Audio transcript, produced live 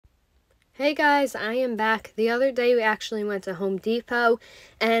Hey guys, I am back. The other day we actually went to Home Depot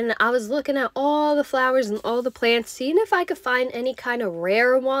and I was looking at all the flowers and all the plants, seeing if I could find any kind of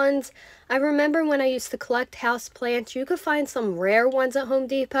rare ones. I remember when I used to collect house plants, you could find some rare ones at Home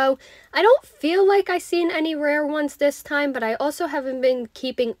Depot. I don't feel like I seen any rare ones this time, but I also haven't been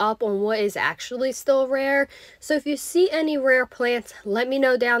keeping up on what is actually still rare. So if you see any rare plants, let me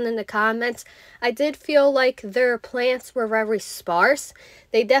know down in the comments. I did feel like their plants were very sparse.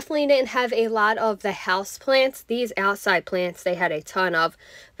 They definitely didn't have a lot of the house plants. These outside plants they had a ton of.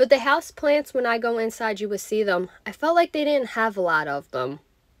 But the house plants, when I go inside, you would see them. I felt like they didn't have a lot of them.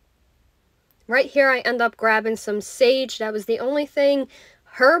 Right here, I end up grabbing some sage. That was the only thing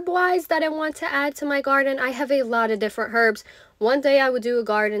herb-wise that I want to add to my garden. I have a lot of different herbs. One day I would do a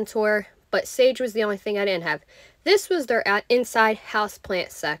garden tour, but sage was the only thing I didn't have. This was their inside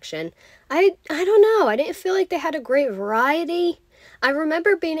houseplant section. I don't know. I didn't feel like they had a great variety. I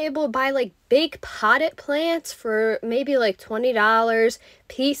remember being able to buy like big potted plants for maybe like $20,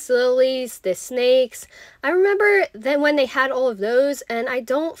 peace lilies, the snakes. I remember then when they had all of those, and I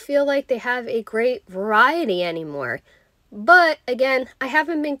don't feel like they have a great variety anymore. But again, I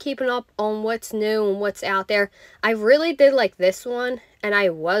haven't been keeping up on what's new and what's out there. I really did like this one, and I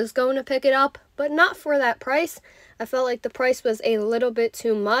was going to pick it up, but not for that price. I felt like the price was a little bit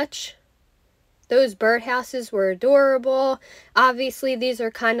too much. Those birdhouses were adorable. Obviously, these are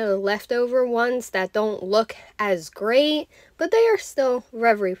kind of the leftover ones that don't look as great, but they are still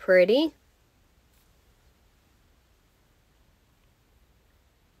very pretty.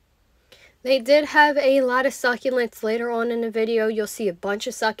 They did have a lot of succulents later on in the video. You'll see a bunch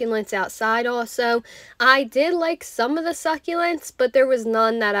of succulents outside also. I did like some of the succulents, but there was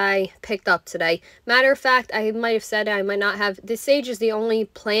none that I picked up today. Matter of fact, I might have said I might not have. The sage is the only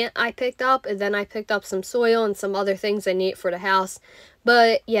plant I picked up, and then I picked up some soil and some other things I need for the house.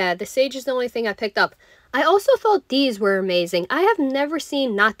 But yeah, the sage is the only thing I picked up. I also thought these were amazing. I have never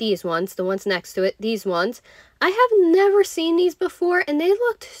seen, not these ones, the ones next to it, these ones. I have never seen these before, and they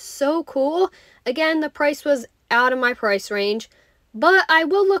looked so cool. Again, the price was out of my price range, but I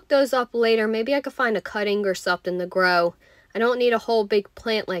will look those up later. Maybe I could find a cutting or something to grow. I don't need a whole big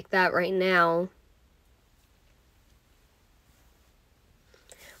plant like that right now.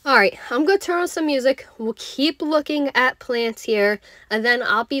 Alright, I'm going to turn on some music. We'll keep looking at plants here, and then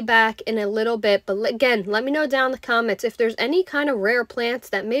I'll be back in a little bit. But again, let me know down in the comments if there's any kind of rare plants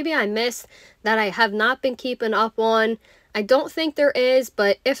that maybe I missed that I have not been keeping up on. I don't think there is,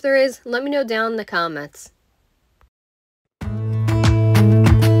 but if there is, let me know down in the comments.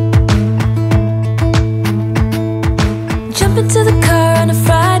 Jump into the car on a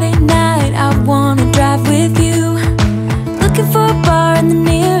Friday night, I wanna drive with you. Looking for a bar in the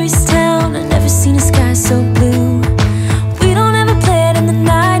nearest town, I've never seen a sky so blue. We don't ever play it and the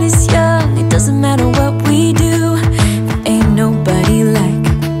night is young, it doesn't matter what we do. There ain't nobody like,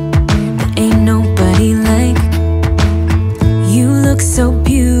 you look so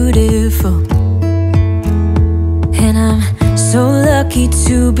beautiful. And I'm so lucky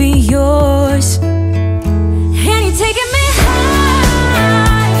to be yours. And you're taking me high.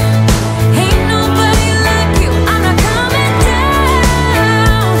 Ain't nobody like you, I'm not coming down.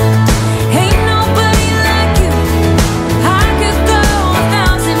 Ain't nobody like you. I could go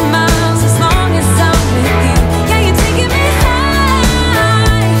 1,000 miles as long as I'm with you. Yeah, you're taking me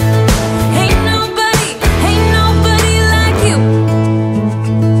high. Ain't nobody like you.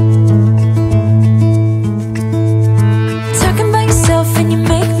 Talking about yourself and you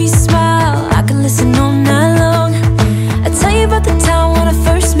make me smile. I can listen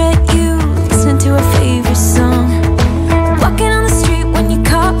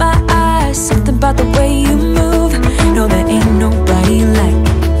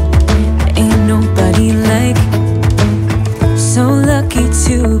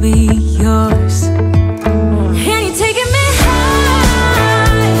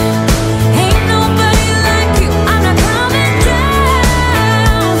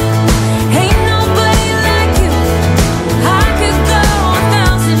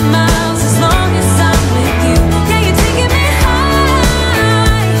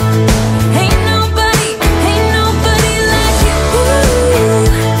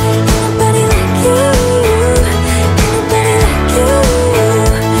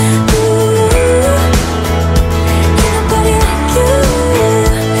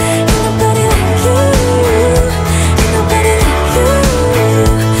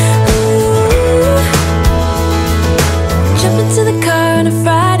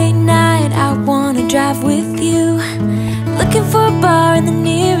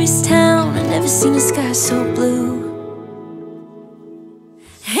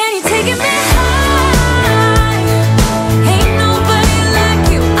And you're taking me high. Ain't nobody like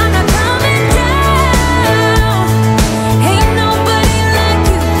you. I'm not coming down. Ain't nobody like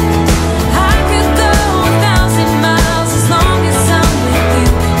you. I could go 1,000 miles as long as I'm with you.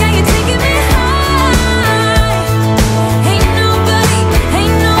 Yeah, you're taking me high. Ain't nobody like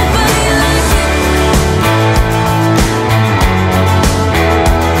you.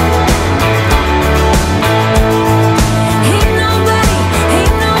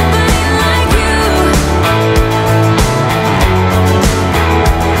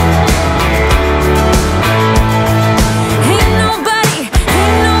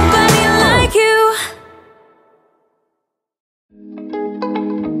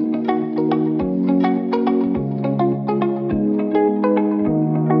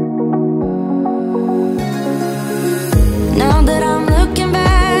 Now that I'm looking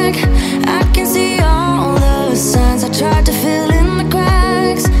back, I can see all the signs I tried to fill in the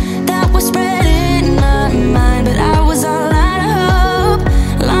cracks that were spread in my mind, but I was all out of hope,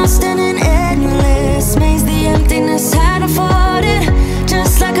 lost in an endless maze. The emptiness had unfolded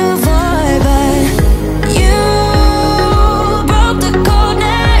just like a void, but you broke the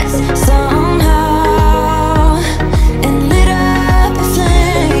coldness somehow and lit up a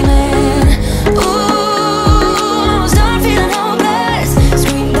flame. And ooh,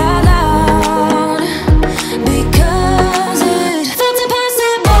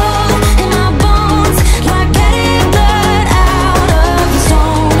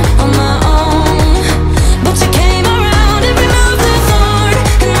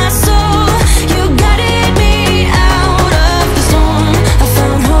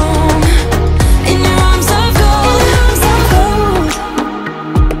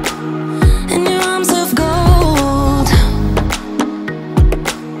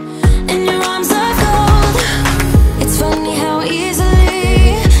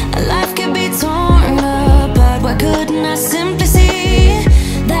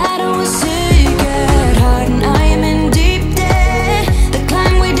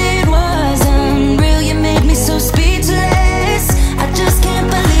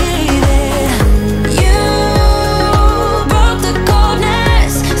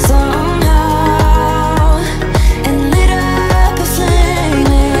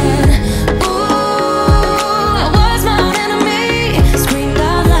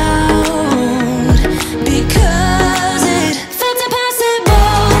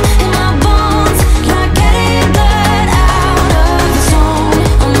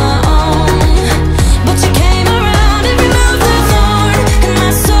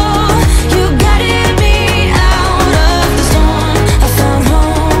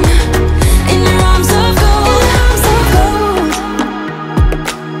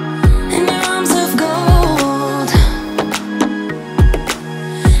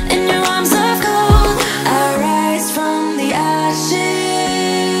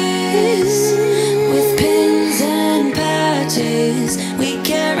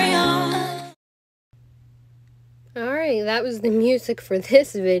 Alright, that was the music for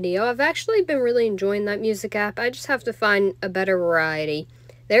this video. I've actually been really enjoying that music app. I just have to find a better variety.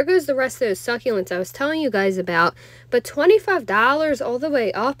 There goes the rest of those succulents I was telling you guys about. But $25 all the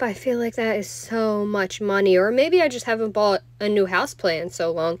way up, I feel like that is so much money. Or maybe I just haven't bought a new houseplant in so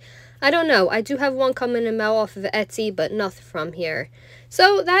long. I don't know. I do have one coming in mail off of Etsy, but nothing from here.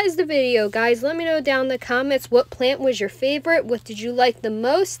 So that is the video, guys. Let me know down in the comments what plant was your favorite, what did you like the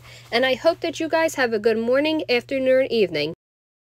most, and I hope that you guys have a good morning, afternoon, or evening.